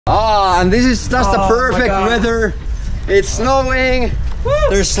and this is just the perfect weather. It's snowing. Woo!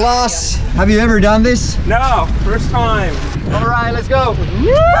 There's slush. Have you ever done this? No, first time. All right, let's go.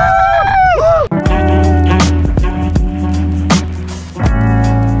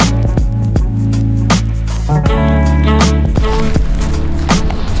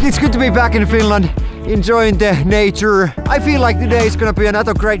 It's good to be back in Finland, enjoying the nature. I feel like today is gonna be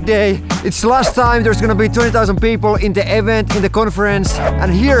another great day. It's last time, there's gonna be 20,000 people in the event, in the conference,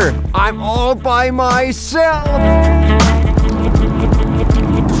 and here I'm all by myself.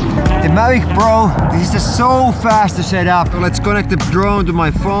 The Mavic Pro, this is just so fast to set up. So let's connect the drone to my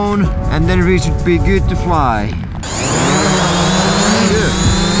phone and then we should be good to fly.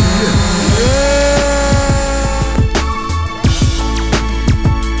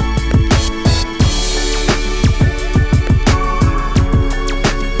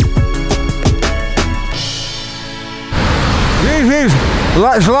 This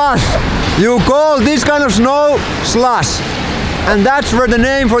is slush. You call this kind of snow slush. And that's where the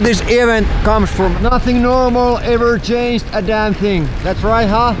name for this event comes from. Nothing normal ever changed a damn thing. That's right,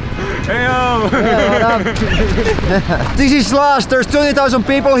 huh? Heyo! Yeah, this is slush. There's 20,000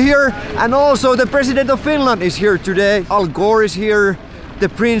 people here, and also the President of Finland is here today. Al Gore is here. The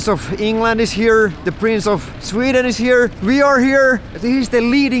Prince of England is here. The Prince of Sweden is here. We are here. This is the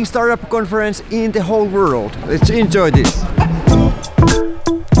leading startup conference in the whole world. Let's enjoy this.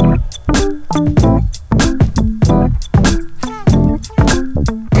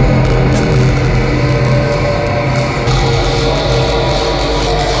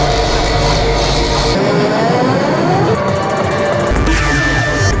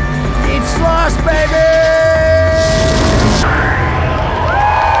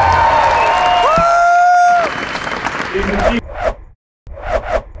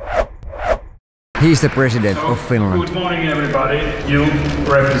 He's the President of Finland. Good morning, everybody. You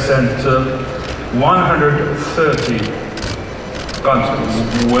represent 130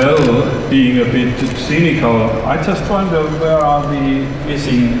 countries. Well, being a bit cynical, I just wonder where are the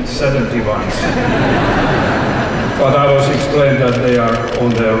missing 70 ones? But I was explained that they are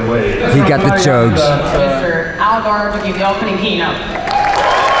on their way. He got the jokes. Mr. Al Gore to give the opening keynote.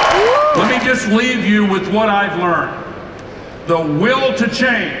 Let me just leave you with what I've learned. The will to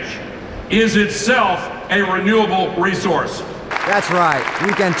change is itself a renewable resource. That's right,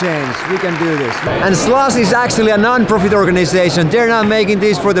 we can change, we can do this. And Slush is actually a non-profit organization. They're not making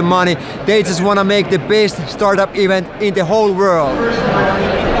this for the money, they just want to make the best startup event in the whole world.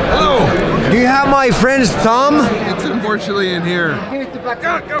 Hello! Do you have my friend's thumb? It's unfortunately in here.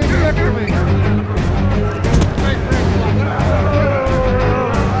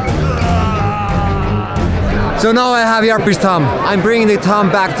 So now I have Jarppi's thumb. I'm bringing the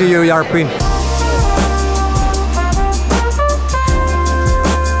thumb back to you, Jarppi.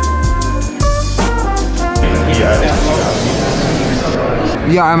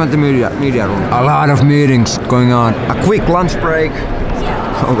 Yeah, I'm at the media room. A lot of meetings going on. A quick lunch break.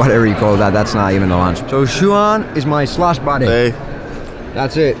 Or whatever you call that, that's not even a lunch. So Xuan is my slush buddy. Hey.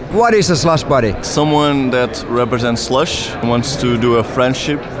 That's it. What is a slush buddy? Someone that represents Slush, wants to do a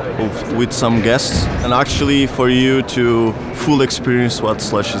friendship with some guests, and actually for you to full experience what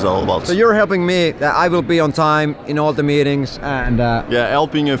Slush is all about. So you're helping me that I will be on time in all the meetings and yeah,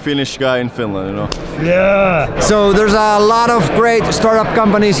 helping a Finnish guy in Finland, you know. Yeah. So there's a lot of great startup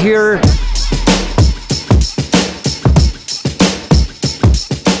companies here.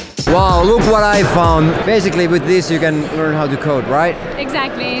 Wow, look what I found. Basically with this you can learn how to code, right?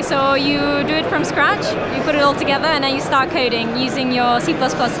 Exactly, so you do it from scratch, you put it all together and then you start coding using your C++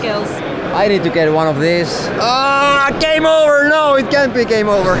 skills. I need to get one of these. Ah, game over! No, it can't be game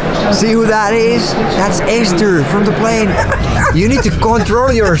over. See who that is? That's Esther from the plane. You need to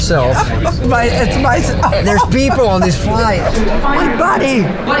control yourself. There's people on this flight. My buddy!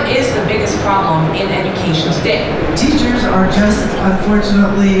 What is the biggest problem in education today? Teachers are just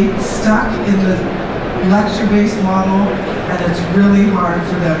unfortunately stuck in the lecture-based model, and it's really hard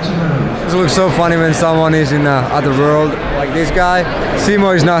for them to move. This looks so funny when someone is in other world, like this guy.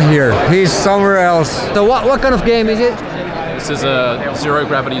 Simo is not here. He's somewhere else. So what kind of game is it? This is a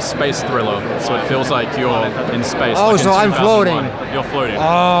zero-gravity space thriller, so it feels like you're in space. Oh, like so I'm floating. You're floating.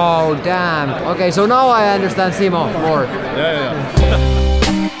 Oh, damn. Okay, so now I understand Simo more. Yeah.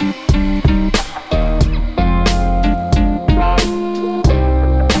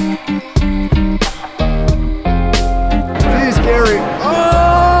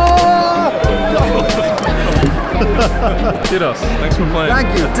 Kudos. Thanks for playing.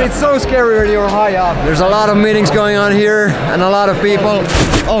 Thank you. It's so scary when you're high up. There's a lot of meetings going on here and a lot of people.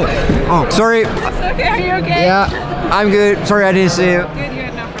 Oh, sorry. It's okay, are you okay? Yeah, I'm good. Sorry I didn't see you. Good, you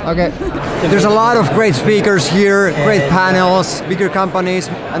had no Okay. There's a lot of great speakers here, great panels, bigger companies,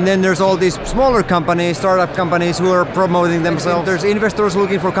 and then there's all these smaller companies, startup companies who are promoting themselves. There's investors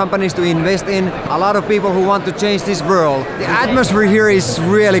looking for companies to invest in, a lot of people who want to change this world. The atmosphere here is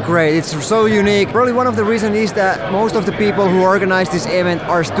really great, it's so unique. Probably one of the reasons is that most of the people who organize this event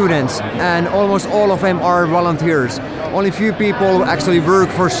are students, and almost all of them are volunteers. Only few people actually work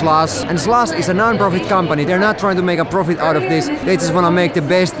for Slush, and Slush is a non-profit company. They're not trying to make a profit out of this. They just want to make the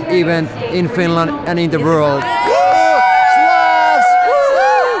best event in Finland and in the world.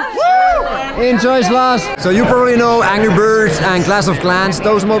 Enjoy Slush! So you probably know Angry Birds and Clash of Clans,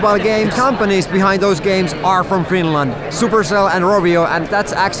 those mobile games. Companies behind those games are from Finland. Supercell and Rovio, and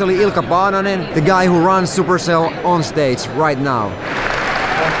that's actually Ilkka Paananen, the guy who runs Supercell on stage right now.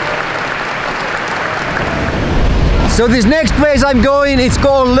 So this next place I'm going, it's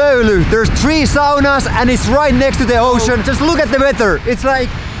called LÖYLY. There's 3 saunas and it's right next to the ocean. Just look at the weather. It's like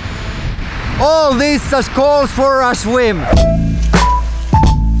all this just calls for a swim.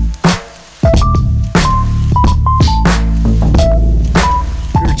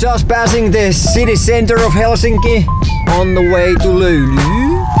 We're just passing the city center of Helsinki on the way to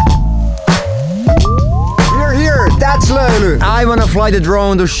LÖYLY. That's LÖYLY. I wanna fly the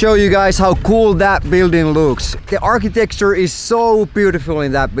drone to show you guys how cool that building looks. The architecture is so beautiful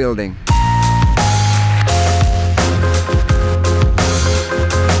in that building.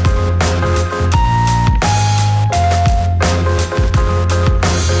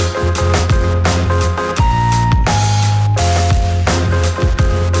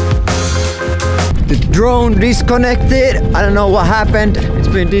 The drone disconnected. I don't know what happened. It's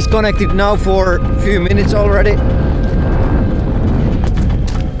been disconnected now for a few minutes already.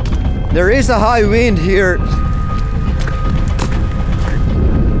 There is a high wind here.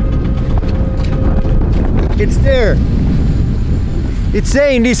 It's there. It's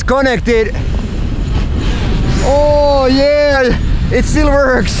saying disconnected. Oh yeah, it still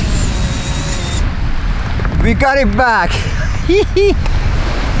works. We got it back.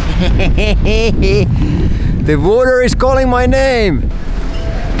 The water is calling my name.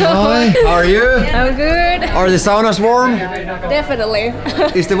 Hi, how are you? I'm good. Are the saunas warm? Definitely.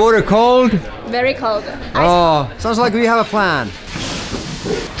 Is the water cold? Very cold. Oh, sounds like we have a plan.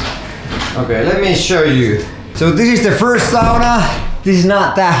 Okay, let me show you. So this is the first sauna. This is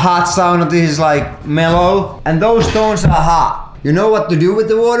not that hot sauna, this is like mellow. And those stones are hot. You know what to do with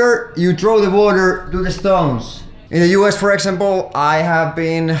the water? You throw the water to the stones. In the US, for example, I have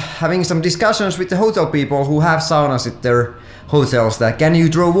been having some discussions with the hotel people who have saunas at their hotels that can you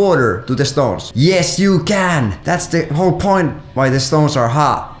throw water to the stones? Yes, you can! That's the whole point why the stones are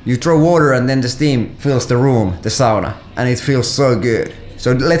hot. You throw water and then the steam fills the room, the sauna, and it feels so good.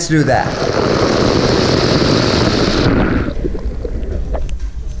 So let's do that.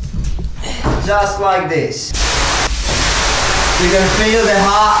 Just like this. You can feel the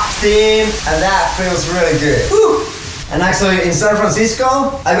hot steam and that feels really good. Woo! And actually in San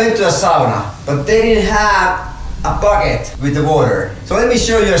Francisco, I went to a sauna, but they didn't have a bucket with the water. So let me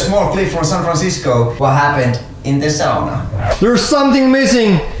show you a small clip from San Francisco, what happened in the sauna. There's something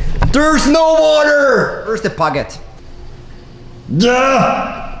missing. There's no water. Where's the bucket?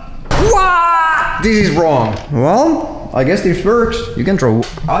 Yeah. What? This is wrong. Well, I guess this works. You can throw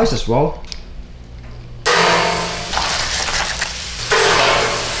ice as well.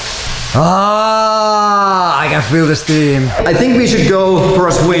 Ah, I can feel the steam. I think we should go for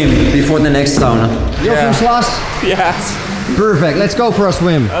a swim before the next sauna. You're from Slush? Yes. Perfect, let's go for a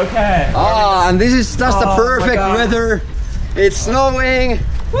swim. Okay. Ah, and this is just the perfect weather. It's snowing.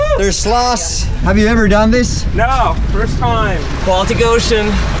 Woo. There's slush. Have you ever done this? No, first time. Baltic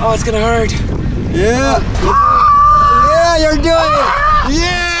Ocean. Oh, it's gonna hurt. Yeah. Yeah, you're doing it.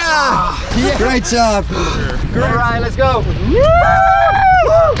 Yeah. Great job. All right, let's go.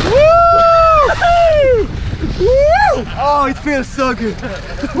 Oh, it feels so good.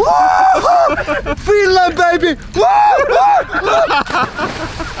 Finland, baby.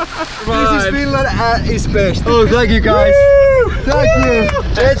 This is Finland at its best. Oh, thank you guys. Thank you.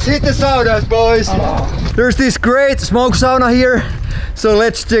 Let's hit the saunas, boys. There's this great smoke sauna here, so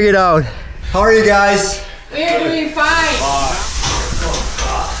let's check it out. How are you guys? We're doing fine.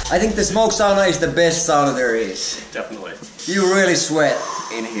 I think the smoke sauna is the best sauna there is. Definitely. You really sweat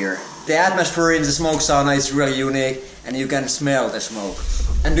in here. The atmosphere in the smoke sauna is really unique and you can smell the smoke.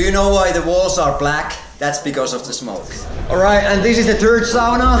 And do you know why the walls are black? That's because of the smoke. Alright, and this is the third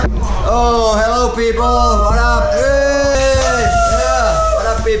sauna. Oh, hello people, what up? Hey! Yeah, what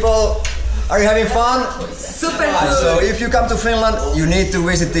up people? Are you having fun? Super good. So if you come to Finland, you need to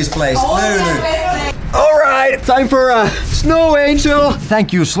visit this place. Alright, right, time for a Snow Angel.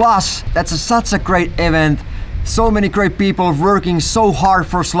 Thank you, Slush. That's such a great event. So many great people working so hard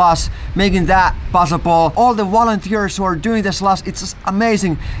for Slush, making that possible. All the volunteers who are doing the Slush, it's just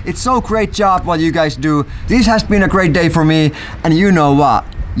amazing. It's so great job what you guys do. This has been a great day for me, and you know what?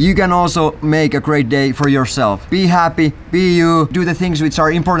 You can also make a great day for yourself. Be happy, be you, do the things which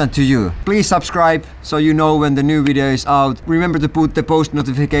are important to you. Please subscribe so you know when the new video is out. Remember to put the post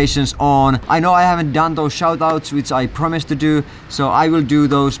notifications on. I know I haven't done those shoutouts which I promised to do, so I will do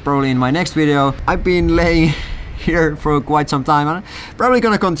those probably in my next video. I've been laying here for quite some time and I'm probably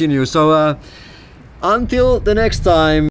gonna continue. So until the next time.